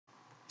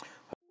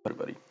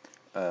Everybody.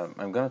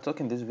 I'm gonna talk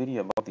in this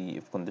video about the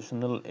if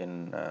conditional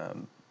in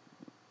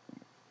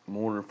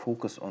more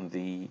focus on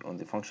the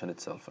function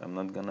itself. I'm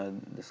not gonna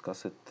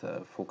discuss it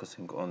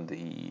focusing on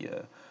the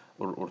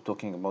or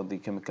talking about the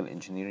chemical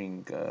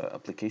engineering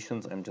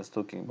applications. I'm just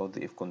talking about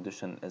the if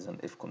condition as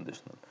an if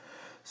conditional.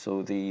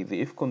 So the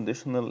if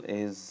conditional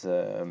is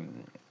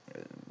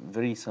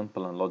very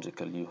simple and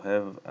logical. You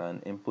have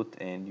an input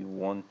and you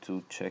want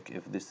to check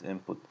if this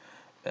input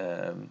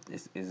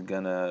is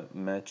gonna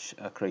match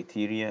a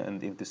criteria,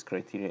 and if this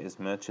criteria is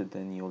matched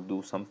then you'll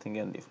do something,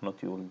 and if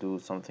not you will do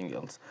something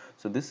else.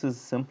 So this is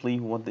simply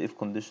what the if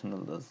conditional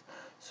does.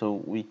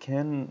 So we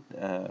can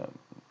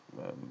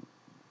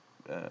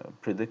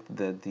predict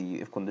that the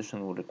if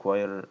condition will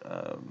require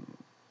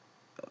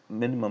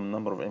minimum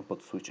number of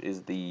inputs, which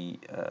is the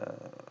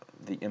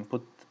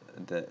input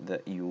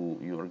that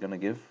you are gonna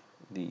give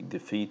the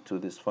feed to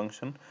this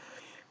function,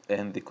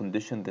 and the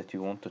condition that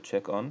you want to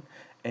check on,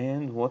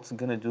 and what's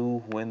gonna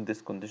do when this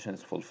condition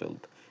is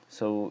fulfilled.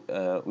 So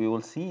we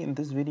will see in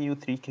this video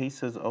three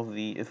cases of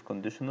the if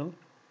conditional,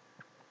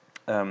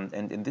 and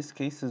in these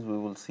cases we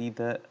will see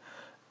that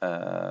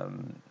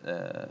um,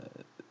 uh,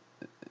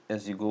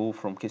 as you go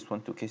from case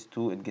 1 to case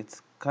 2 it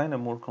gets kind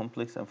of more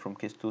complex, and from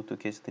case 2 to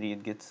case 3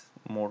 it gets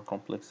more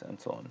complex, and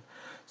so on.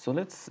 So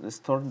let's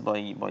start by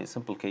a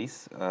simple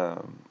case.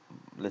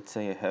 Let's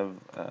say I have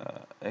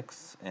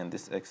x, and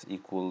this x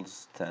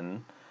equals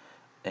 10,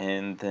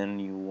 and then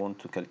you want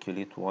to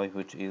calculate y,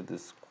 which is the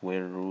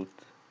square root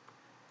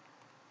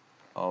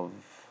of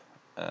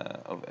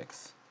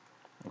x.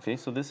 Okay,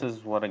 so this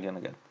is what I'm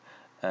gonna get.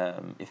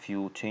 If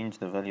you change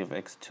the value of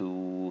x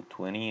to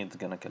 20, it's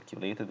gonna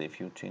calculate it. If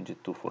you change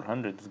it to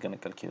 400, it's gonna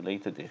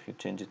calculate it. If you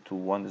change it to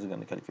 1, it's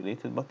gonna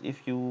calculate it. But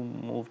if you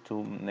move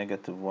to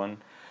 -1,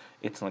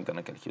 it's not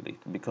gonna calculate,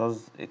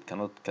 because it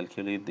cannot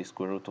calculate the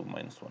square root of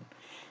 -1.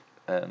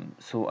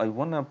 So I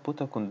wanna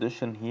put a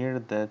condition here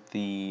that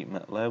the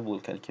MATLAB will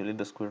calculate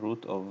the square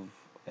root of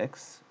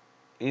x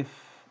if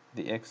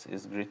the x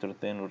is greater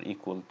than or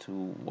equal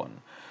to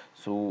 1.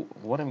 So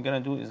what I'm gonna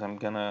do is I'm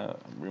gonna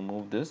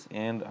remove this,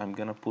 and I'm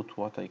gonna put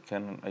what I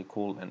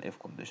call an if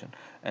condition,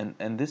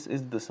 and this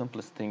is the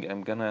simplest thing.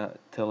 I'm gonna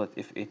tell it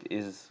if it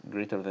is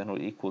greater than or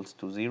equals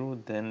to 0,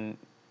 then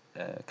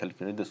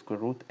calculate the square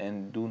root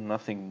and do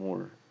nothing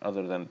more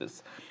other than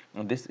this.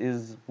 And this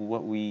is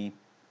what we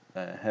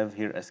have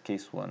here as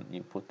case 1.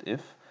 You put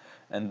if,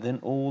 and then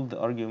all the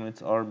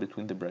arguments are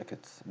between the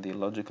brackets, the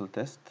logical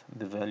test,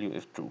 the value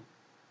if true.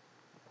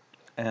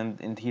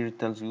 And here it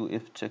tells you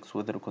if checks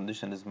whether a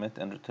condition is met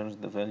and returns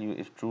the value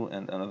if true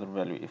and another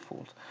value if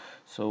false.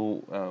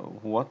 So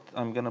what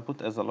I'm gonna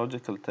put as a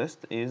logical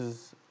test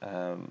is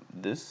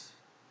this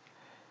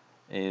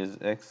is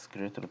x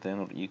greater than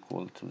or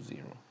equal to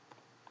 0.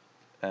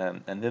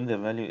 And then the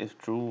value if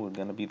true will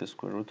gonna be the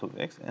square root of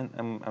x, and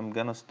I'm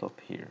gonna stop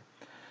here.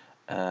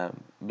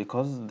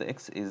 Because the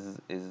x is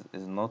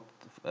not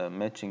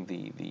matching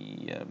the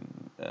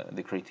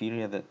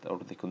criteria that, or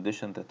the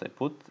condition that I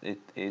put,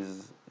 it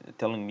is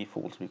telling me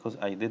false, because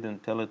I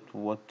didn't tell it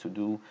what to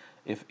do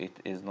if it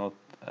is not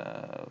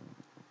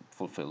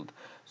fulfilled.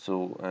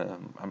 So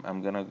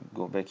I'm gonna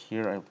go back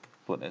here. I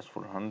put as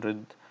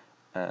 400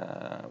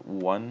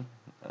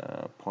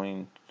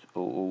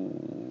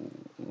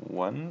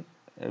 1.001.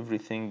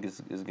 Everything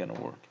is gonna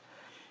work.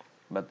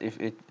 But if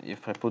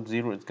I put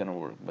 0, it's gonna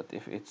work. But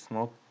if it's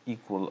not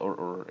equal,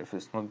 or if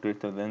it's not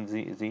greater than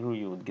 0,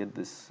 you would get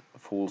this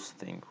false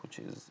thing, which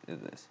is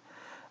this.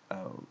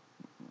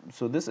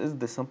 So this is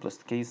the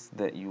simplest case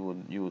that you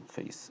would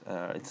face.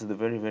 It's the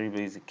very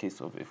basic case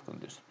of if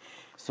condition.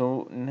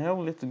 So now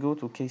let's go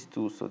to case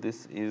 2. So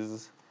this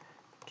is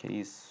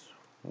case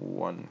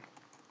 1,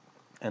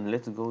 and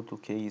let's go to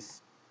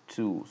case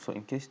 2. So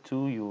in case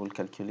 2 you will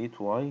calculate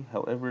y,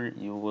 however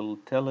you will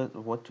tell it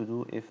what to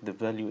do if the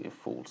value is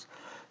false.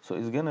 So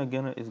it's gonna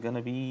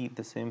be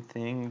the same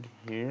thing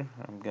here.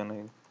 I'm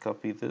gonna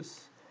copy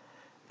this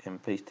and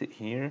paste it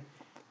here,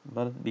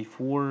 but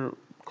before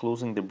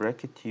closing the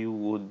bracket you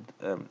would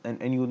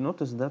and you would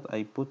notice that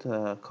I put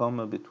a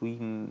comma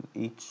between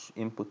each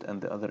input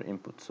and the other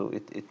input, so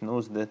it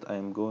knows that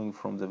I'm going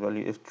from the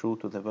value if true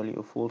to the value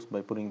of false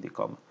by putting the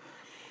comma.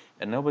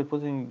 And now by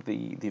putting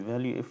the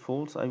value if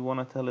false, I want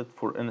to tell it,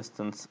 for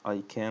instance,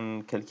 I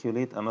can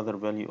calculate another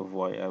value of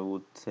y. I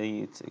would say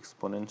it's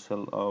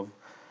exponential of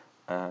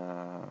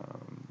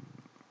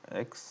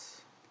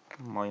x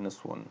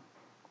minus 1.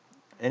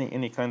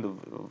 Any kind of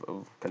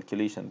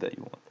calculation that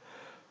you want.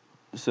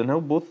 So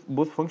now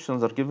both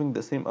functions are giving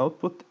the same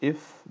output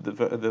if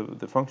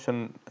the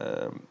function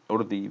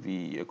or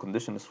the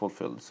condition is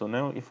fulfilled. So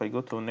now if I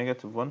go to a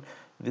 -1,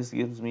 this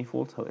gives me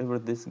false. However,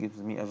 this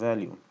gives me a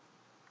value,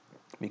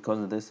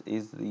 because this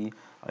is the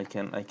I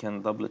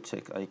can double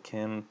check. I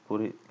can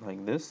put it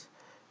like this,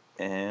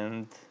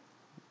 and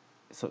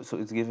so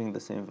it's giving the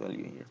same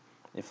value here.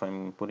 If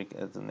I'm putting it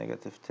as a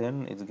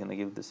 -10, it's gonna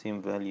give the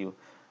same value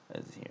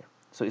as here.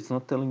 So it's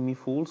not telling me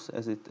false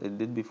as it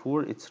did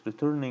before. It's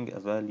returning a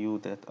value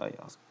that I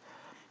asked.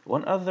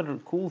 One other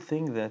cool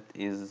thing that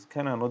is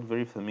kind of not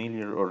very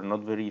familiar or not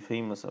very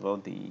famous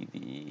about the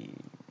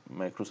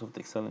Microsoft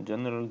Excel in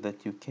general,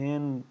 that you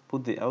can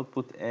put the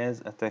output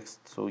as a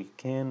text. So you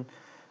can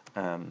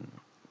um,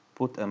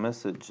 put a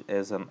message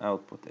as an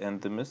output,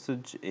 and the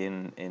message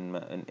in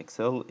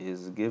Excel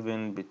is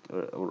given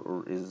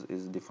or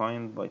is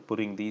defined by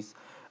putting these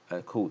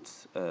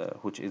quotes,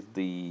 which is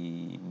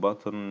the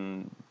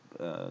button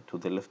to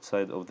the left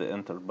side of the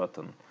enter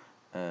button.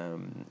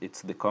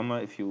 It's the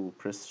comma. If you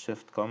press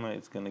shift comma,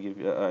 it's gonna give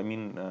you, I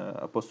mean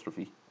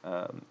apostrophe,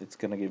 it's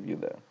gonna give you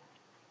that.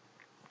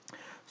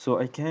 So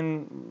I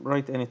can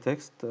write any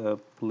text.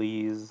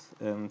 Please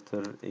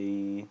enter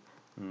a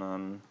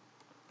non-negative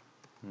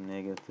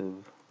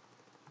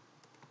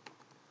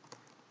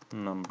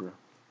number.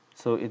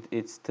 So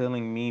it's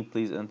telling me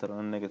please enter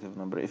a negative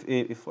number.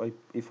 If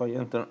I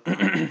enter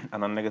a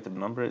non-negative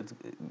number,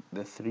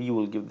 the three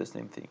will give the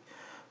same thing.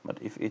 But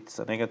if it's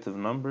a negative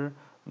number,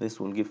 this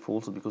will give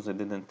false because I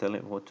didn't tell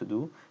it what to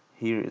do.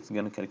 Here it's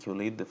gonna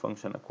calculate the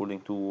function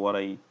according to what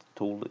I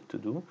told it to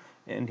do,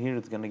 and here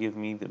it's gonna give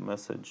me the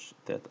message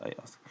that I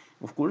asked.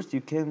 Of course,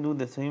 you can do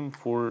the same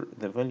for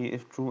the value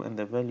if true and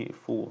the value if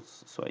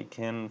false. So I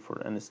can,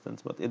 for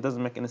instance, but it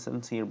doesn't make any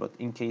sense here. But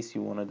in case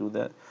you wanna do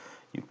that,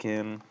 you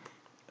can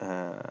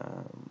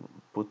uh,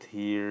 put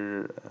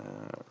here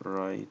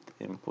write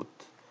input,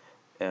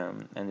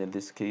 and in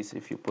this case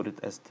if you put it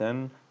as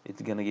 10,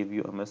 it's gonna give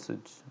you a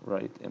message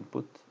write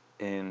input,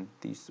 and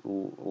these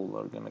all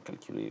are gonna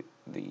calculate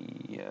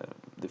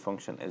the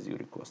function as you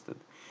requested.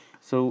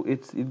 So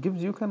it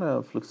gives you kind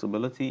of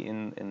flexibility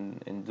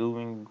in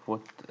doing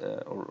what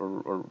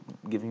or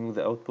giving you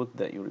the output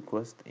that you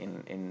request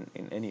in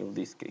any of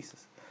these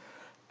cases.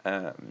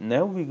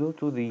 Now we go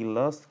to the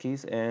last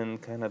case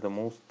and kind of the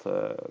most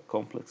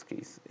complex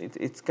case.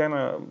 It's kind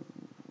of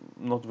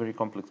not very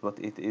complex, but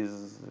it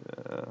is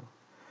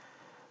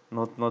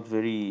not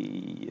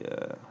very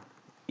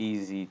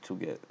easy to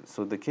get.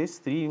 So the case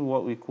 3,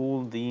 what we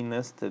call the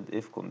nested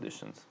if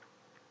conditions.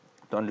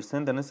 To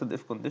understand the nested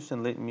if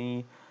condition, let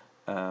me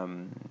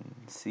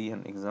see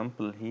an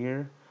example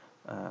here.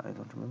 I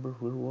don't remember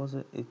where was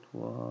it. It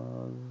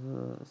was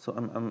so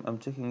I'm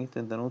checking it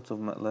in the notes of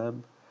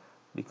MATLAB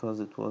because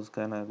it was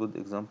kind of a good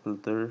example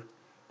there.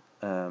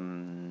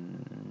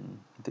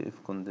 The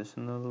if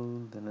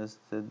conditional, the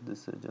nested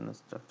decision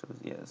structures.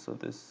 Yeah, so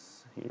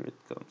this here it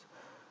comes.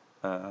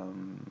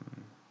 Um,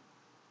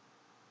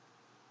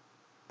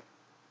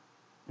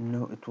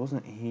 no, it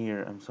wasn't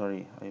here. I'm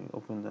sorry. I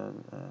opened the.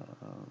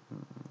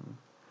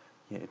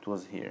 Yeah, it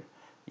was here.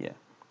 Yeah.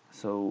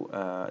 So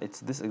it's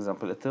this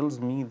example. It tells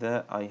me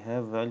that I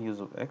have values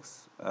of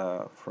x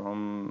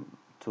from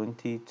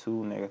 20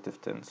 to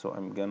negative 10. So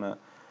I'm gonna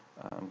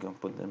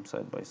put them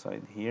side by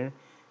side here.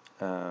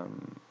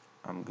 Um,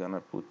 I'm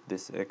gonna put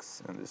this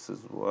x and this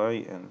is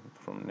y, and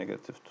from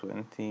negative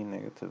 20,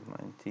 negative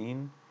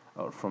 19,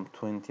 or from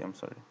 20, I'm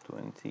sorry,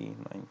 20,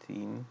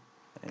 19,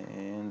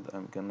 and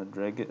I'm gonna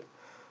drag it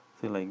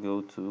till I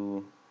go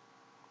to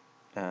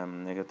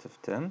negative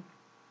 10.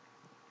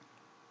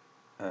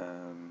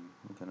 I'm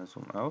gonna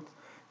zoom out,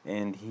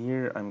 and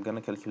here I'm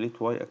gonna calculate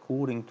y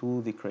according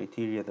to the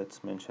criteria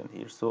that's mentioned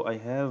here. So I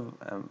have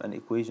an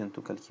equation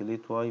to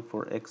calculate y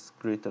for x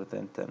greater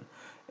than 10,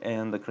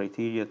 and the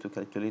criteria to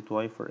calculate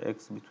y for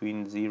x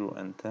between 0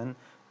 and 10,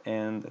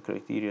 and the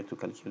criteria to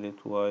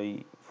calculate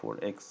y for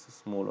x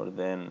smaller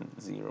than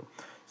 0.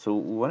 So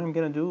what I'm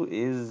gonna do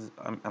is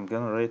I'm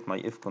gonna write my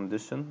if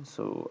condition.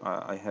 So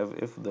I have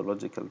if the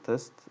logical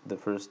test, the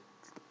first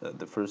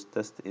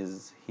test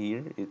is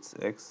here, it's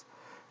x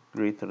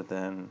greater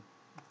than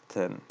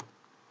 10,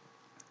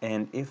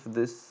 and if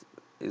this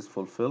is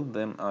fulfilled,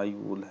 then I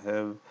will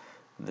have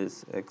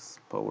this x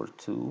power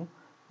 2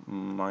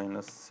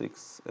 minus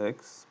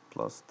 6x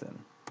plus 10.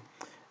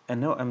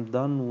 And now I'm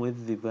done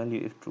with the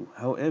value if true.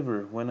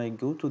 However, when I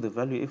go to the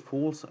value if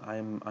false,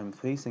 I'm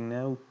facing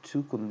now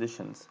two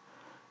conditions.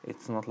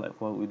 It's not like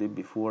what we did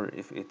before.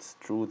 If it's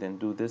true, then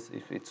do this.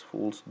 If it's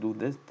false, do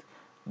this,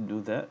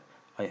 do that.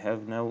 I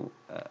have now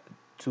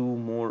two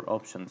more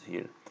options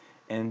here,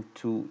 and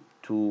to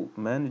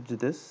manage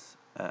this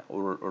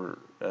or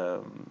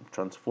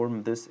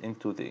transform this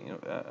into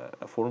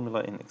a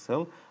formula in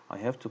Excel, I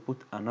have to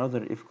put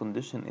another if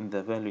condition in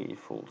the value if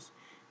false.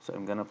 So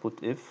I'm gonna put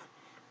if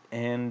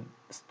and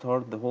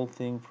start the whole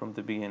thing from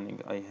the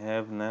beginning. I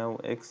have now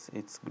x,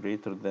 it's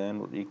greater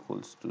than or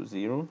equals to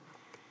 0.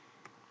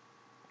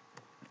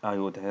 I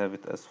would have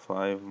it as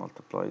 5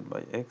 multiplied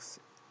by x,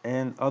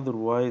 and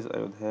otherwise I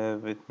would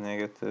have it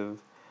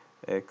negative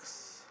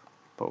x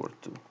power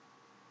 2.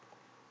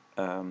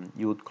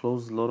 You would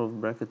close a lot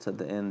of brackets at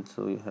the end,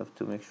 so you have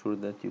to make sure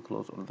that you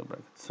close all the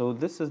brackets. So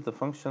this is the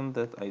function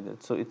that I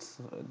did. So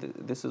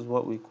this is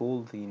what we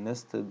call the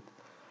nested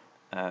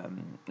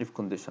if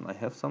condition. I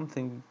have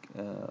something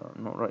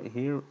not right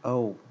here.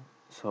 Oh,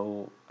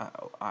 so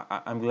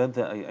I'm glad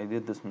that I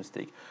did this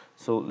mistake.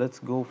 So let's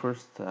go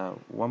first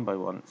one by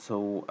one.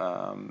 So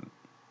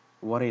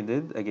what I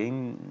did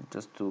again,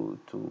 just to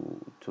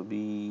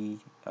be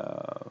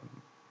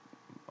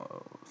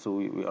so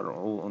we are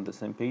all on the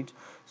same page.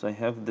 So I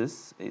have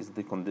this is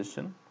the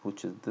condition,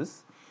 which is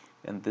this,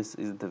 and this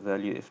is the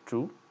value if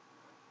true,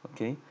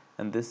 okay,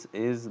 and this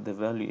is the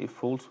value if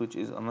false, which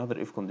is another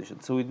if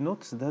condition. So we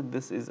notice that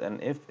this is an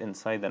if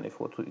inside an if.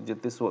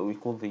 This is what we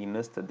call the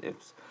nested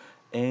ifs.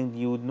 And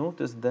you would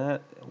notice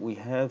that we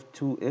have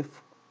two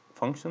if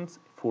functions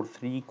for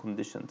three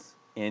conditions,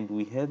 and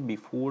we had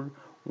before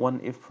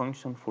one if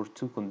function for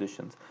two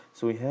conditions.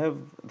 So we have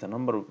the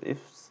number of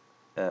ifs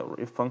or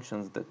if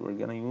functions that we're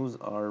going to use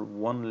are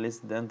one less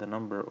than the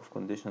number of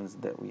conditions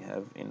that we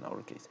have in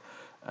our case.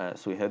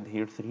 So we had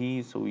here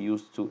three, so we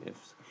used two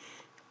ifs.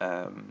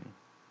 Um,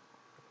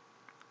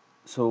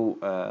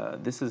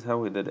 this is how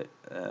we did it.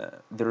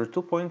 There are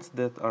 2 points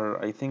that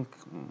are, I think,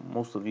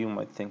 most of you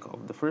might think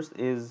of. The first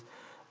is,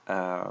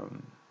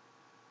 um,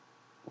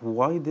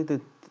 why did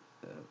it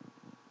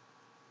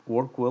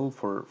work well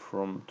for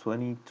from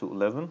 20 to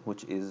 11,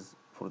 which is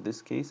for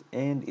this case,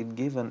 and it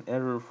gave an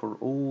error for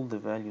all the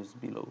values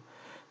below.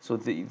 So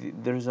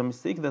there's a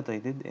mistake that I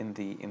did in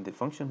the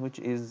function, which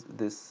is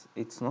this.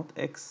 It's not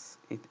x,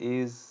 it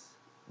is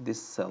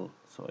this cell.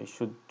 So I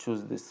should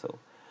choose this cell.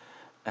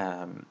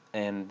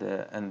 And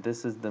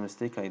this is the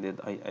mistake I did.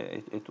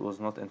 It was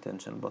not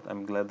intention, but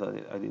I'm glad that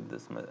I did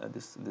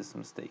this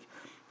mistake.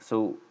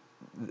 So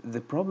the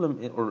problem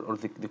or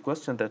the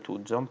question that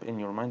would jump in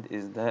your mind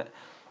is that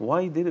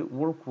why did it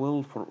work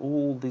well for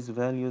all these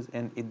values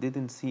and it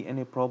didn't see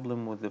any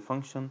problem with the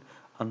function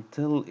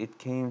until it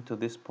came to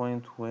this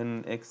point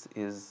when x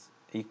is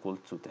equal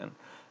to 10?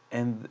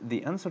 And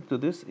the answer to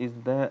this is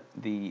that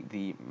the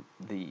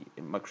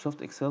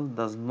Microsoft Excel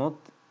does not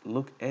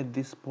look at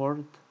this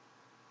part,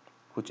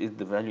 which is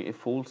the value if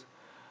false,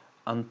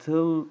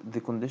 until the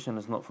condition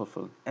is not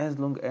fulfilled. As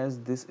long as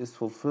this is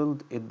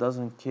fulfilled, it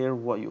doesn't care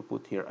what you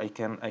put here. I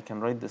can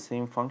write the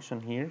same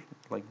function here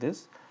like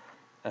this,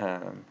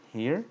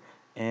 here,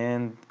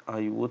 and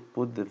I would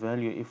put the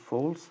value if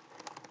false,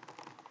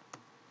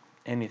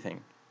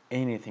 anything.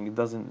 It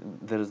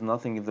doesn't, there is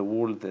nothing in the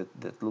world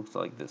that looks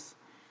like this.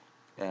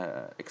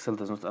 Excel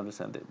does not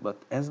understand it.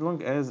 But as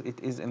long as it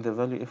is in the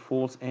value if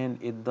false and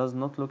it does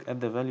not look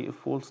at the value if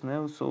false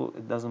now, so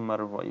it doesn't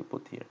matter what you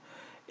put here.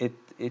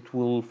 It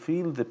will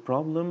feel the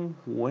problem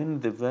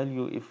when the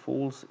value if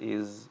false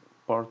is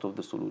part of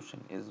the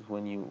solution, is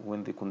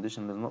when the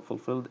condition is not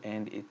fulfilled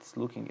and it's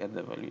looking at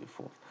the value if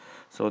false.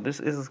 So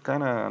this is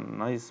kind of a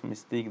nice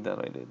mistake that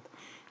I did.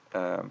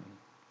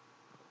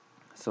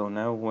 So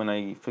now when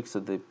I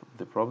fixed the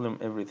problem,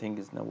 everything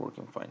is now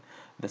working fine.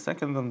 The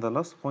second and the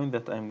last point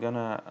that I'm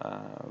gonna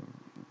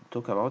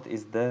talk about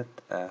is that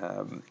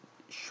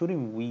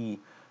shouldn't we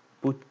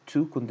put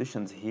two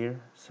conditions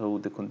here? So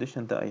the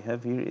condition that I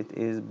have here, it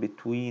is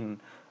between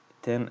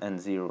 10 and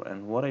 0,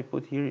 and what I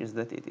put here is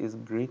that it is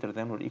greater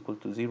than or equal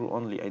to 0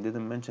 only. I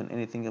didn't mention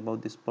anything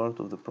about this part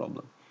of the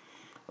problem.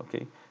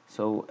 Okay,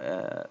 so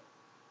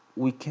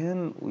we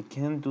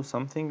can do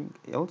something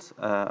else.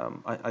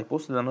 I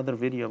posted another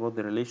video about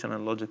the relational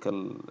and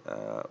logical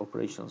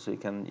operations, so you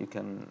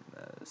can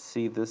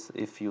see this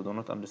if you do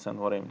not understand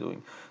what I'm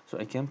doing. So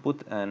I can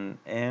put an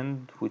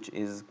and, which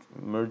is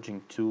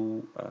merging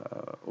two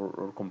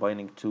or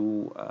combining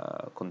two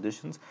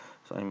conditions.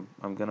 So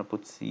I'm gonna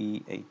put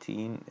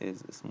C18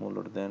 is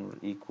smaller than or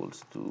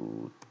equals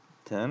to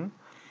 10,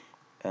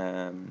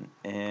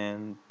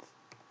 and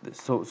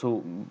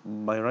so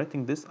by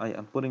writing this, I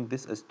am putting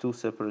this as two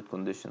separate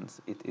conditions.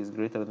 It is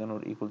greater than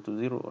or equal to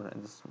 0, or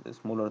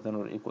smaller than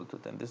or equal to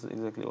 10. This is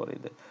exactly what I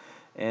did.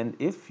 And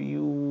if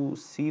you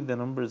see the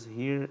numbers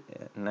here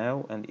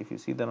now, and if you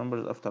see the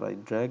numbers after I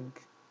drag,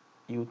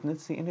 you would not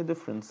see any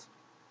difference.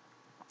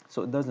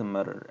 So it doesn't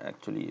matter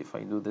actually if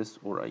I do this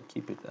or I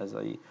keep it as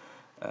I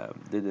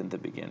did in the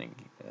beginning,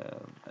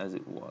 as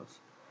it was.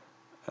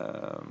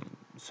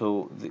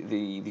 So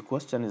the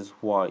question is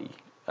why,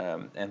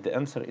 and the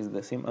answer is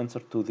the same answer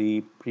to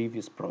the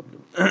previous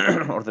problem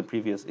or the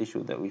previous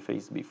issue that we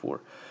faced before.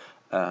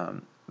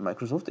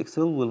 Microsoft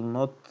Excel will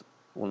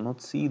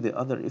not see the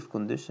other if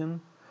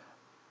condition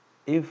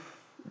if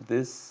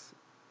this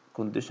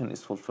condition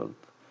is fulfilled.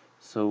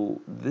 So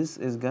this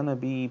is gonna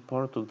be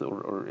part of the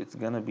or it's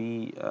gonna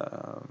be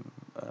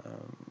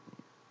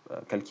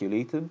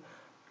calculated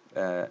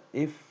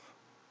if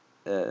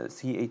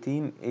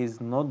C18 is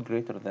not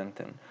greater than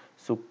 10.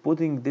 So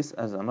putting this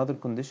as another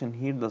condition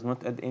here does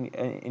not add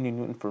any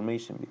new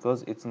information,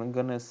 because it's not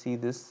gonna see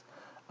this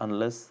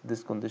unless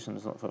this condition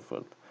is not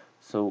fulfilled.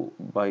 So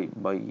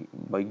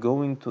by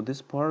going to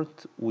this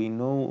part, we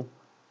know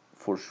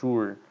for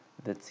sure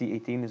that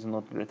C18 is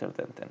not greater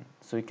than 10.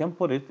 So you can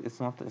put it, it's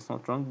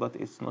not wrong, but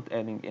it's not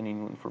adding any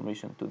new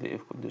information to the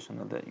if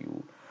conditional that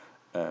you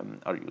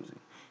are using.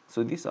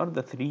 So these are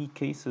the three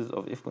cases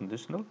of if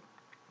conditional.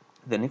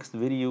 The next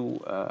video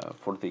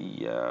for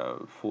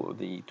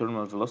the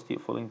terminal velocity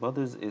of falling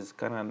bodies is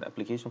kind of an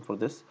application for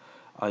this.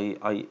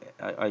 I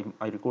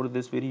recorded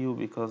this video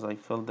because I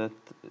felt that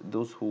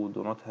those who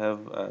do not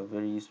have a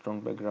very strong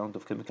background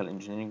of chemical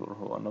engineering, or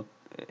who are not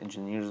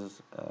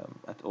engineers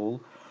at all,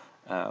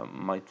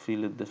 might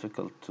feel it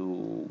difficult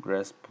to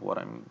grasp what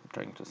I'm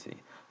trying to say.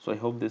 So I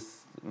hope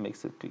this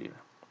makes it clear.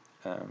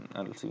 And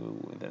I'll see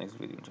you in the next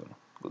video, inshallah.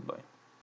 Goodbye.